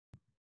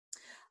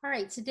All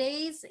right,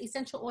 today's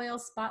essential oil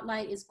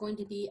spotlight is going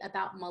to be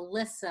about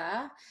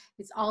Melissa.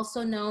 It's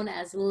also known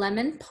as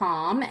lemon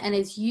balm and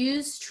is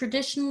used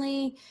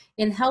traditionally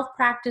in health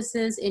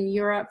practices in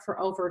Europe for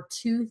over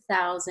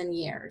 2,000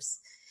 years.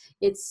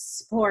 It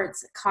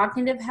supports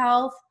cognitive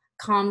health,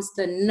 calms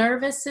the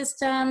nervous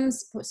system,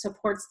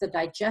 supports the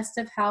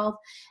digestive health,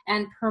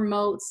 and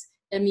promotes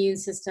immune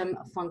system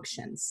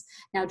functions.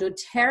 Now,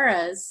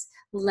 doTERRA's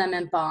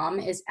lemon balm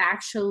is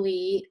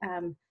actually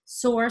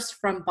sourced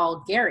from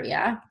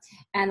Bulgaria.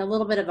 And a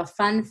little bit of a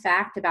fun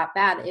fact about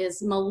that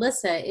is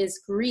Melissa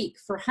is Greek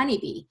for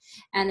honeybee,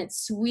 and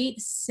its sweet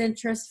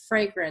citrus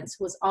fragrance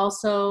was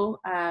also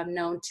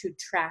known to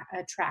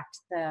attract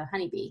the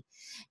honeybee.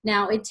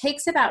 Now, it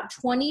takes about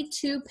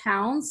 22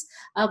 pounds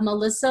of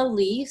Melissa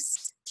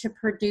leaves to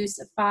produce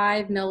a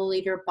 5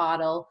 milliliter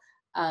bottle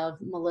of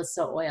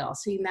Melissa oil.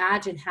 So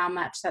imagine how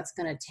much that's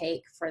going to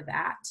take for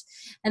that.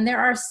 And there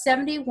are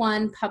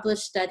 71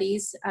 published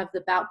studies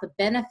about the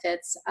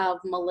benefits of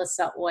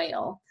Melissa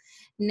oil.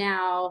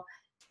 Now,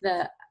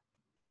 the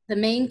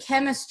main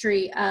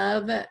chemistry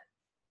of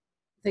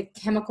the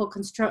chemical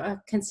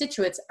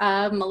constituents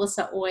of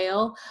Melissa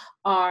oil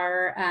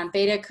are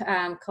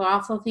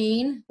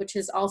beta-caryophyllene, which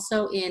is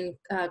also in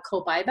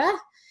copaiba.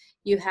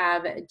 You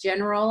have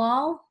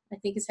generolol, I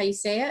think is how you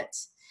say it,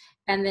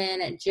 and then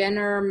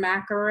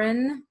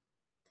genermacarin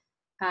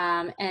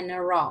and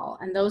nerol.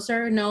 And those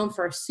are known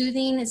for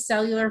soothing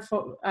cellular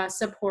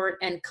support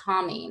and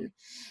calming.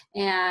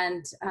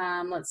 And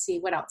let's see,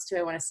 what else do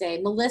I want to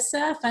say?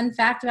 Melissa, fun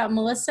fact about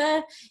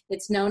Melissa,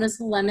 it's known as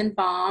the lemon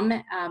balm,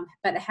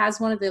 but it has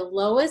one of the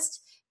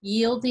lowest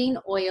yielding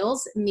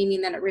oils,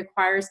 meaning that it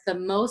requires the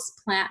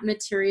most plant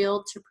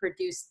material to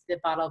produce the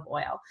bottle of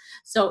oil.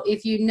 So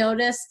if you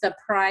notice the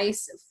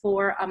price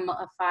for a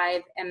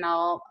 5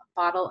 ml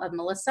bottle of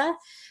Melissa,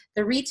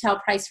 the retail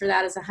price for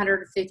that is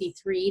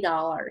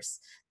 $153.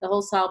 The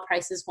wholesale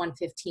price is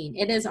 $115.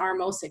 It is our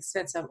most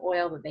expensive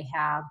oil that they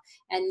have,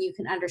 and you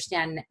can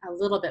understand a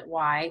little bit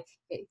why.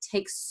 It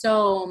takes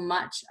so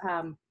much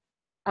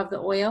of the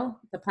oil,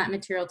 the plant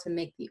material, to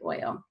make the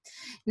oil.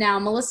 Now,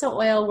 Melissa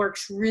oil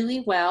works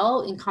really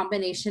well in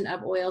combination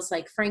of oils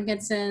like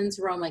frankincense,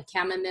 Roma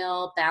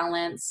chamomile,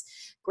 balance,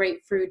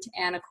 grapefruit,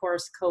 and of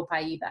course,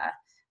 copaiba.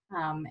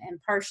 And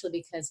partially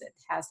because it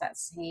has that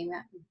same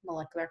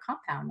molecular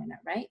compound in it,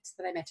 right? So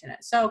that I mentioned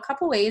it. So a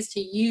couple ways to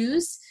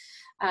use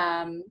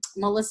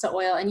Melissa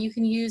oil, and you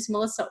can use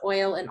Melissa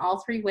oil in all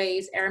three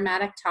ways: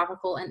 aromatic,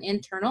 topical, and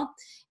internal.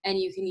 And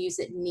you can use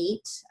it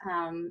neat.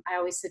 I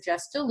always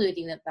suggest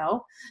diluting it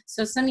though.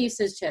 So some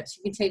usage tips: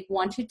 you can take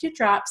 1 to 2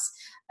 drops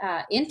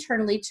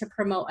internally to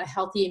promote a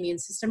healthy immune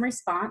system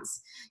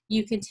response.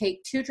 You can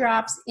take 2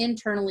 drops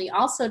internally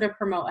also to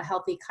promote a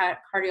healthy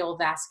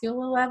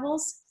cardiovascular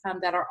levels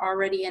that are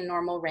already in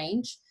normal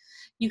range.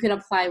 You can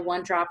apply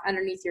 1 drop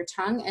underneath your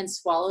tongue and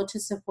swallow to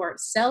support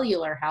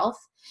cellular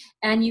health.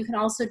 And you can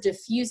also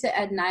diffuse it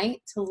at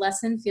night to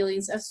lessen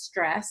feelings of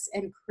stress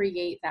and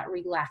create that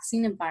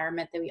relaxing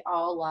environment that we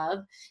all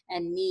love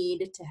and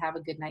need to have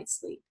a good night's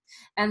sleep.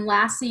 And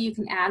lastly, you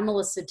can add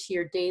Melissa to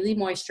your daily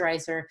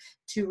moisturizer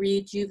to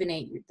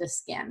rejuvenate the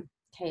skin.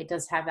 Okay, it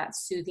does have that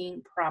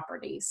soothing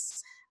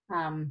properties.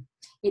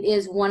 It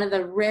is one of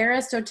the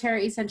rarest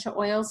doTERRA essential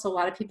oils, so a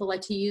lot of people like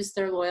to use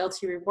their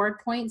loyalty reward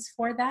points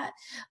for that,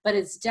 but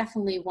it's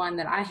definitely one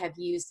that I have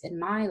used in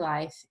my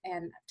life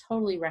and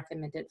totally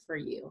recommend it for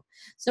you.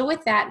 So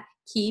with that,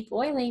 keep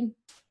oiling.